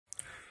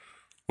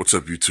What's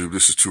up, YouTube?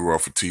 This is Too Raw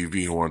for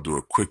TV. I want to do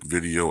a quick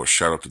video, a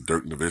shout out to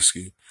Dirk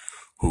Nowitzki,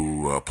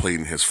 who played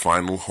in his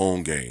final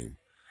home game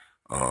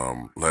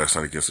last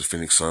night against the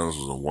Phoenix Suns. It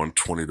was a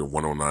 120 to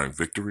 109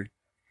 victory.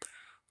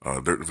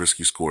 Dirk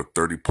Nowitzki scored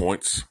 30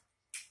 points.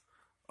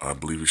 I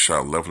believe he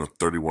shot 11 of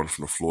 31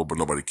 from the floor, but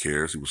nobody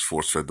cares. He was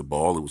force-fed the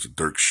ball. It was a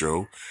Dirk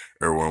show.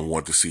 Everyone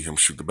wanted to see him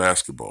shoot the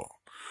basketball.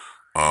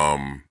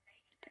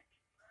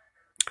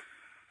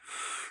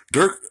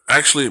 Dirk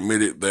actually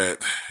admitted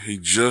that he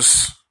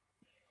just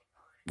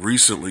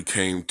recently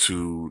came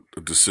to a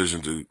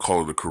decision to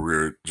call it a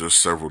career just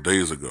several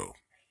days ago.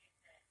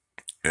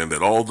 And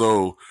that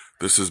although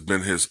this has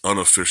been his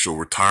unofficial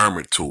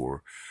retirement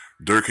tour,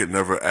 Dirk had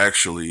never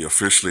actually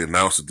officially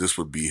announced that this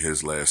would be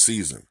his last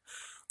season,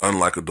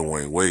 unlike a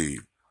Dwayne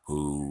Wade,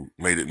 who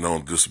made it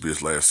known this would be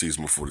his last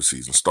season before the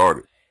season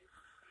started,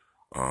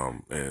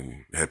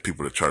 and had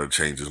people that try to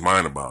change his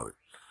mind about it,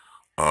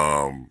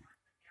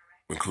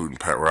 including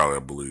Pat Riley, I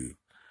believe.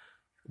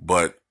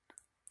 But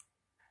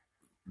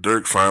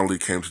Dirk finally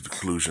came to the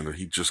conclusion that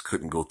he just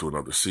couldn't go through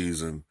another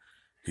season.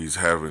 He's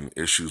having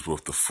issues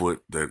with the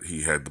foot that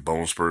he had the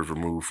bone spurs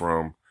removed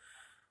from.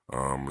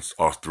 It's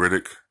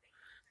arthritic,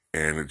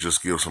 and it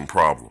just gives him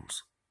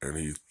problems.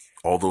 And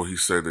although he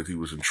said that he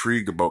was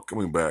intrigued about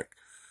coming back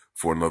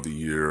for another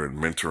year and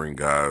mentoring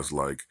guys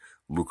like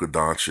Luka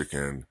Doncic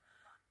and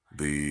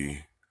the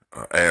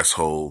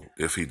asshole,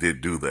 if he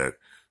did do that,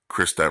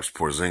 Kristaps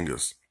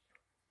Porzingis.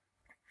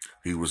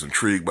 He was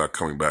intrigued by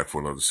coming back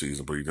for another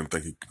season, but he didn't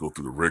think he could go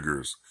through the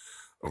rigors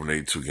of an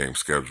 82-game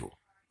schedule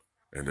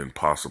and then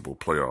possible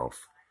playoff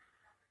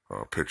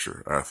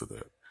picture after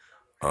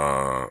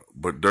that.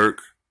 But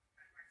Dirk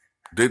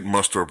did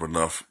muster up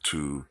enough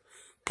to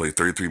play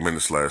 33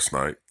 minutes last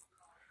night.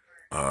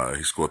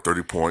 He scored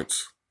 30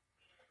 points.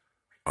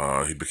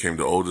 He became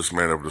the oldest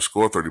man ever to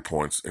score 30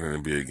 points in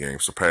an NBA game,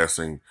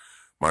 surpassing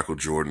Michael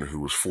Jordan, who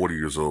was 40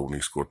 years old when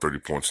he scored 30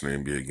 points in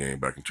an NBA game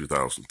back in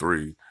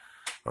 2003.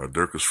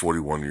 Dirk is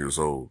 41 years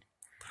old.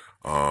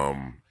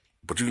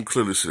 But you can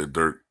clearly see that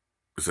Dirk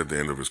is at the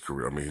end of his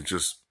career. I mean, he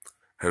just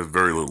has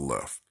very little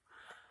left.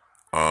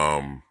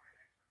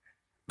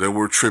 There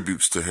were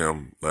tributes to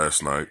him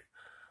last night.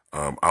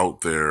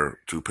 Out there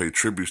to pay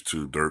tributes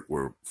to Dirk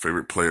were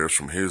favorite players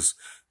from his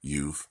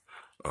youth.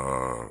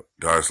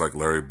 Guys like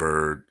Larry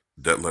Bird,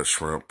 Detlef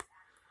Shrimp,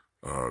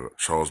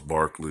 Charles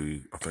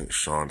Barkley, I think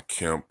Sean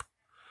Kemp.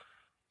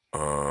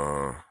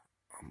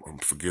 I'm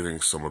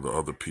forgetting some of the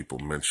other people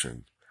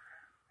mentioned.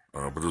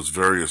 But there's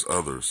various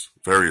others.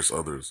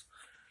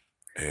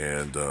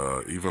 And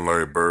even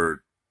Larry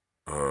Bird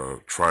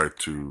tried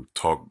to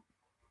talk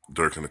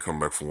Dirk into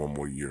coming back for one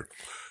more year.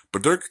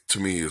 But Dirk, to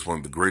me, is one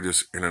of the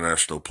greatest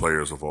international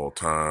players of all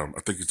time.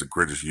 I think he's the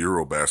greatest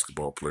Euro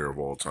basketball player of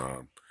all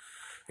time.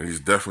 And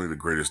he's definitely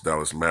the greatest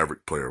Dallas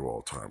Maverick player of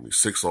all time.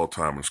 He's 6th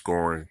all-time in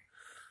scoring,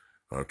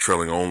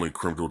 trailing only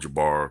Kareem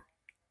Abdul-Jabbar,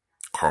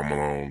 Karl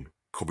Malone,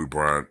 Kobe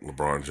Bryant,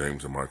 LeBron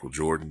James, and Michael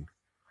Jordan.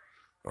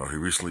 He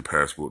recently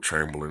passed Wilt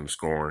Chamberlain in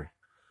scoring.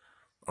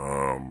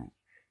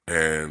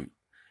 And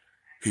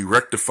he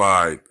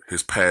rectified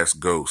his past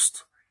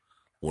ghost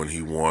when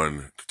he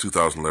won the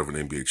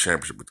 2011 NBA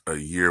championship, a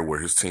year where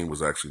his team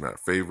was actually not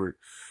favored,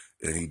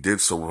 and he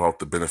did so without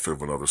the benefit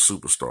of another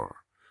superstar.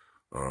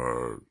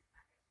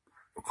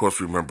 Of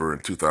course, remember in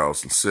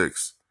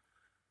 2006,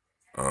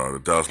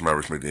 the Dallas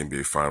Mavericks made the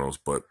NBA Finals,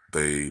 but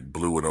they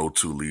blew an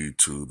 0-2 lead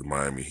to the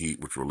Miami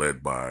Heat, which were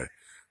led by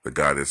the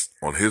guy that's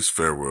on his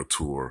farewell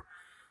tour,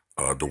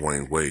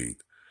 Dwayne Wade.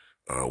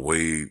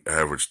 Wade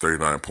averaged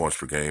 39 points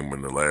per game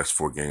in the last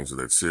 4 games of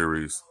that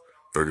series,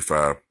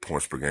 35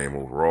 points per game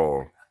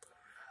overall.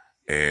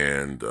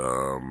 And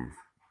the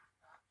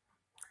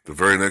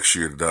very next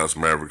year, the Dallas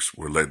Mavericks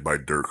were led by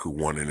Dirk, who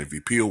won an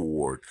MVP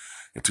award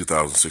in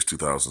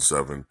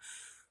 2006-2007.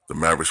 The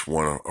Mavericks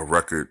won a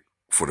record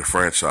for the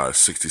franchise,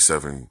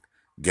 67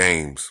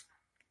 games.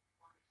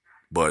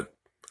 But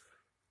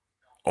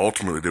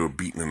ultimately, they were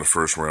beaten in the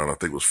first round. I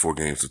think it was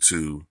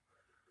 4-2,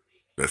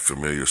 that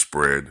familiar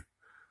spread,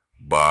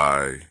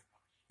 by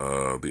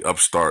the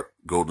upstart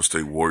Golden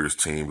State Warriors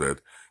team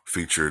that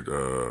featured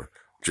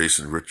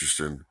Jason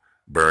Richardson,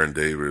 Baron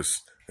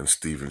Davis, and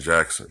Steven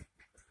Jackson.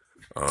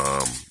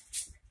 And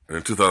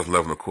in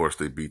 2011, of course,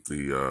 they beat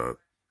the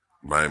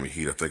Miami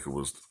Heat. I think it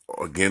was,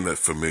 again, that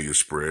familiar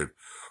spread,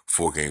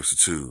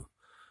 4-2.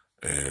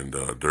 And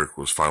Dirk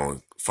was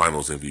finals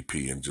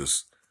MVP and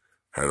just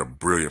had a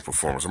brilliant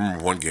performance. I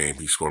remember one game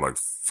he scored like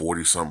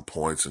 40-something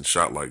points and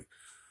shot like,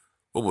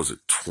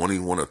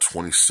 21 or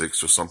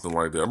 26 or something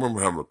like that. I remember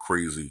having a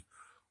crazy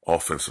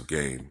offensive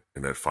game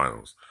in that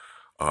finals.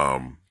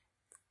 But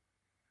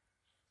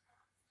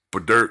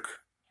Dirk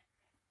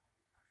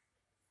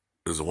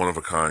is a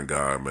one-of-a-kind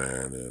guy,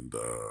 man, and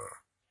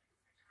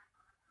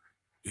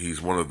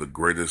he's one of the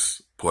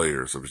greatest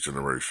players of his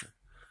generation.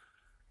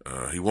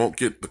 He won't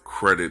get the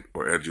credit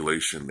or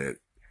adulation that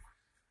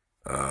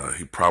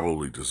he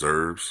probably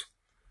deserves,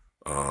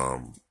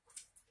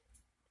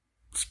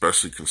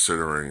 especially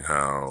considering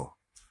how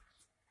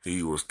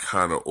he was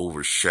kind of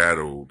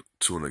overshadowed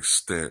to an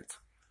extent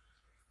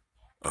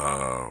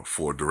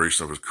for a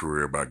duration of his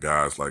career by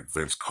guys like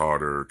Vince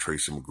Carter,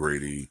 Tracy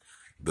McGrady,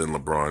 then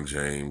LeBron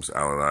James,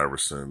 Allen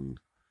Iverson.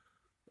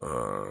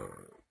 Uh,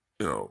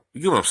 you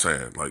get what I'm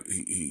saying? Like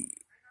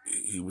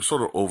he was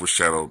sort of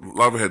overshadowed. A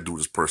lot of it had to do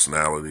with his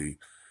personality,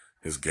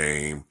 his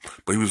game,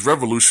 but he was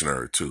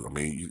revolutionary too. I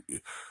mean,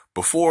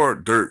 before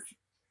Dirk,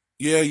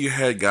 yeah, you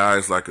had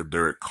guys like a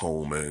Derek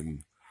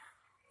Coleman.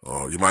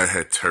 You might have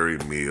had Terry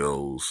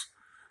Mills,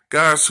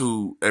 guys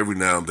who every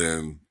now and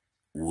then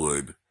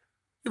would,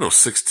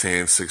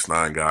 6'10",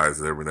 6'9" guys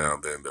that every now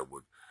and then that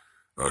would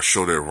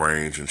show their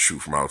range and shoot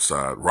from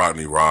outside.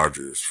 Rodney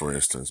Rogers, for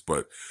instance.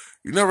 But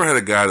you never had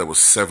a guy that was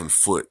 7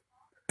 foot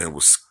and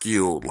was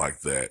skilled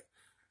like that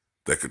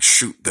could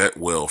shoot that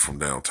well from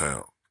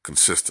downtown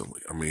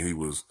consistently. I mean, he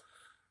was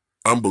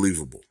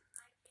unbelievable.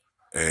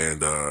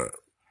 And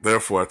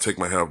therefore, I take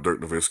my hat off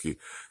Dirk Nowitzki.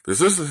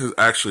 This isn't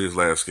actually his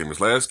last game. His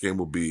last game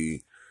will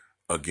be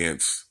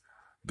against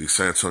the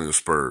San Antonio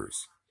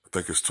Spurs. I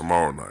think it's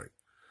tomorrow night.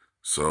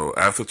 So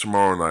after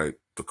tomorrow night,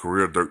 the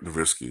career of Dirk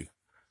Nowitzki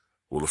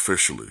will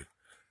officially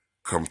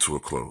come to a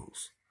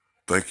close.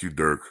 Thank you,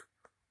 Dirk,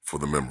 for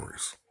the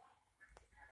memories.